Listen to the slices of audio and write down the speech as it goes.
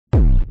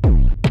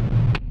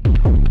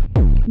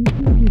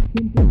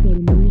simple but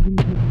amazing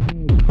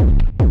technology.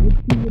 Let's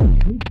see what it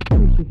takes to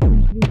make the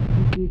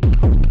simplest speakers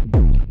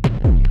possible.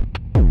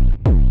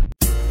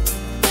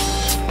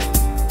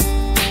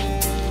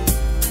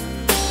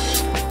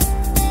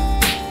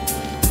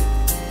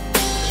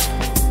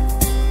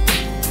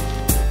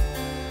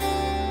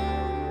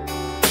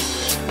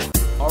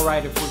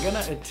 Alright, if we're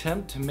going to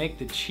attempt to make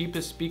the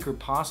cheapest speaker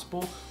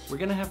possible, we're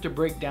going to have to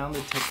break down the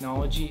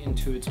technology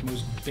into its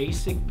most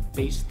basic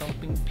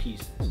bass-thumping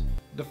pieces.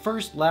 The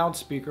first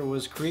loudspeaker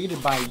was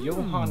created by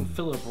Johann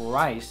Philipp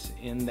Reis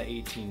in the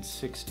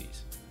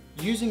 1860s.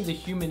 Using the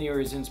human ear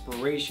as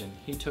inspiration,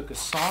 he took a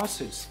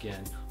sausage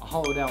skin, a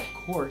hollowed out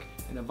cork,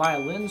 and a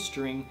violin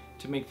string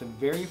to make the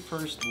very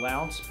first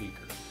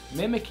loudspeaker,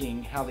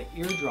 mimicking how the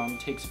eardrum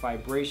takes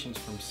vibrations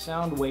from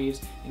sound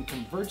waves and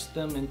converts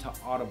them into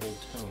audible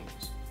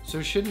tones.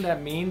 So shouldn't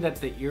that mean that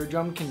the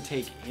eardrum can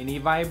take any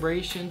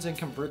vibrations and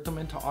convert them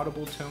into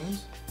audible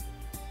tones?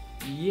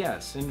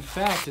 Yes, in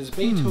fact, as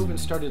Beethoven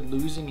started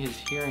losing his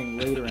hearing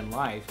later in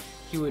life,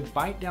 he would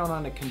bite down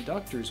on a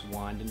conductor's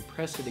wand and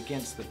press it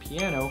against the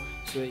piano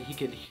so that he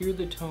could hear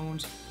the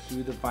tones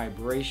through the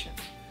vibration.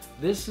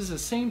 This is the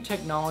same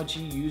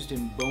technology used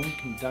in bone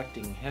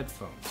conducting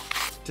headphones.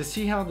 To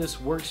see how this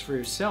works for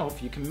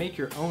yourself, you can make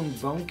your own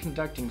bone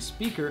conducting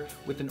speaker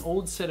with an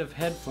old set of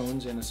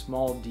headphones and a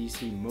small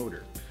DC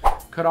motor.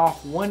 Cut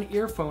off one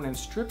earphone and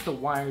strip the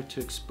wire to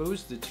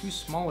expose the two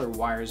smaller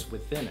wires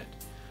within it.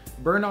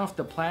 Burn off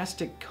the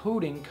plastic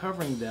coating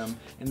covering them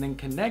and then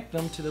connect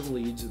them to the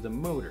leads of the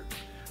motor.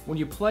 When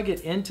you plug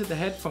it into the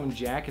headphone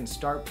jack and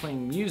start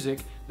playing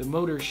music, the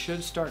motor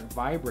should start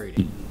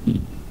vibrating.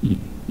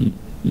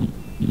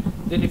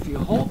 Then if you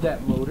hold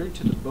that motor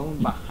to the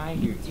bone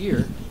behind your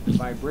ear, the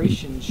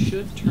vibrations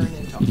should turn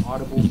into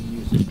audible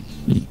music.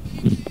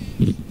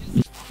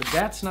 But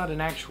that's not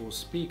an actual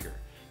speaker.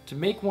 To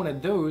make one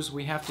of those,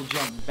 we have to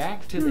jump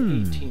back to the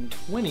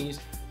 1820s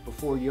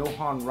before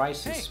Johann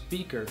Reis's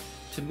speaker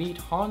to meet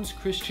Hans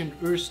Christian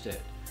Ørsted,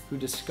 who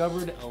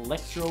discovered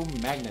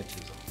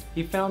electromagnetism.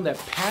 He found that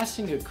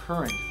passing a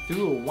current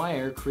through a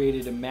wire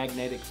created a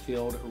magnetic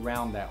field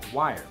around that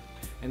wire,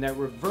 and that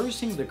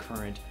reversing the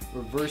current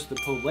reversed the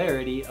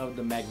polarity of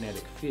the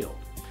magnetic field.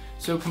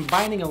 So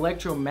combining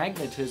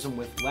electromagnetism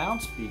with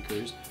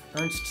loudspeakers,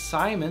 Ernst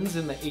Simons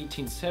in the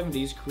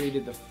 1870s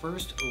created the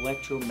first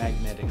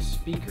electromagnetic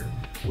speaker,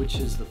 which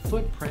is the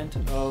footprint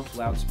of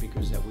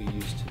loudspeakers that we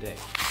use today.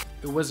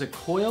 It was a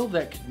coil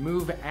that could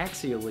move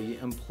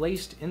axially and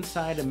placed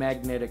inside a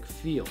magnetic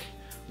field.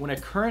 When a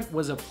current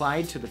was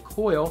applied to the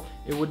coil,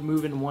 it would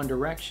move in one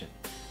direction.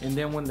 And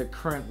then when the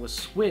current was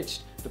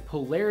switched, the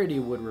polarity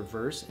would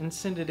reverse and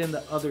send it in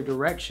the other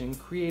direction,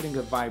 creating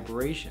a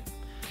vibration.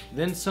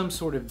 Then some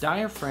sort of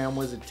diaphragm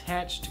was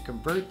attached to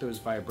convert those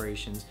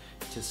vibrations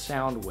to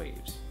sound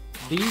waves.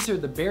 These are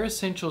the bare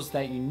essentials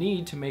that you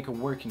need to make a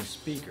working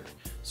speaker.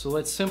 So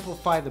let's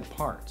simplify the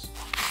parts.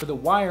 For the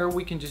wire,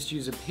 we can just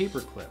use a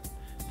paper clip,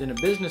 then a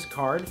business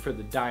card for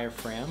the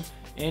diaphragm,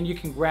 and you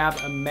can grab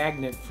a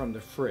magnet from the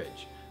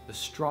fridge. The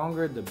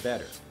stronger, the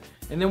better.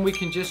 And then we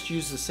can just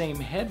use the same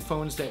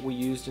headphones that we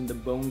used in the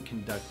bone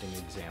conducting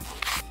example.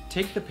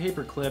 Take the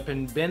paper clip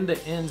and bend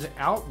the ends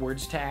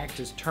outwards to act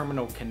as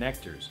terminal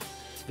connectors.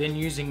 Then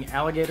using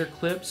alligator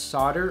clips,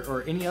 solder,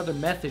 or any other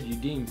method you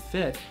deem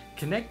fit,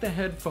 connect the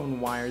headphone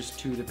wires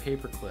to the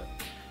paper clip.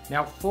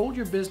 Now fold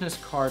your business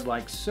card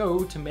like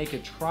so to make a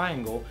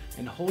triangle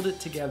and hold it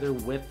together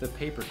with the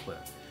paper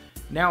clip.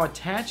 Now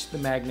attach the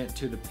magnet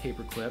to the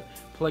paper clip,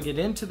 plug it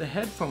into the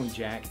headphone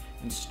jack,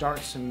 and start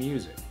some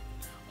music.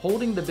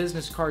 Holding the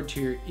business card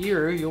to your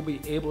ear, you'll be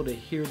able to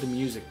hear the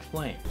music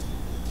playing.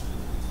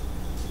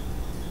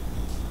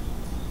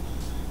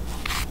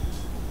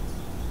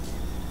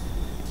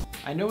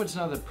 I know it's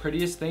not the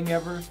prettiest thing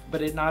ever,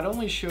 but it not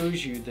only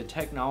shows you the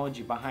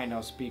technology behind how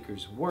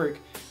speakers work,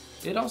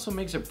 it also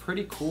makes a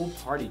pretty cool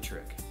party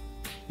trick.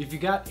 If you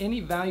got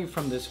any value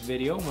from this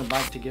video and would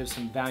like to give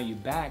some value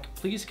back,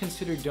 please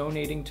consider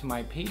donating to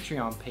my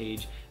Patreon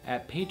page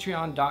at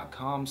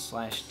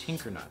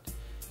patreon.com/Tinkernut.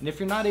 And if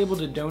you're not able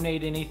to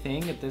donate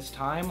anything at this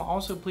time,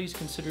 also please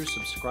consider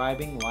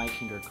subscribing,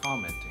 liking, or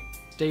commenting.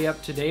 Stay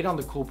up to date on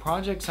the cool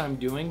projects I'm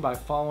doing by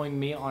following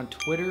me on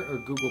Twitter or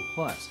Google+.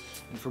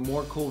 And for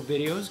more cool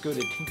videos, go to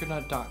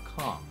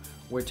Tinkernut.com,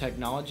 where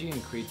technology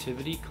and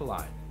creativity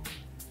collide.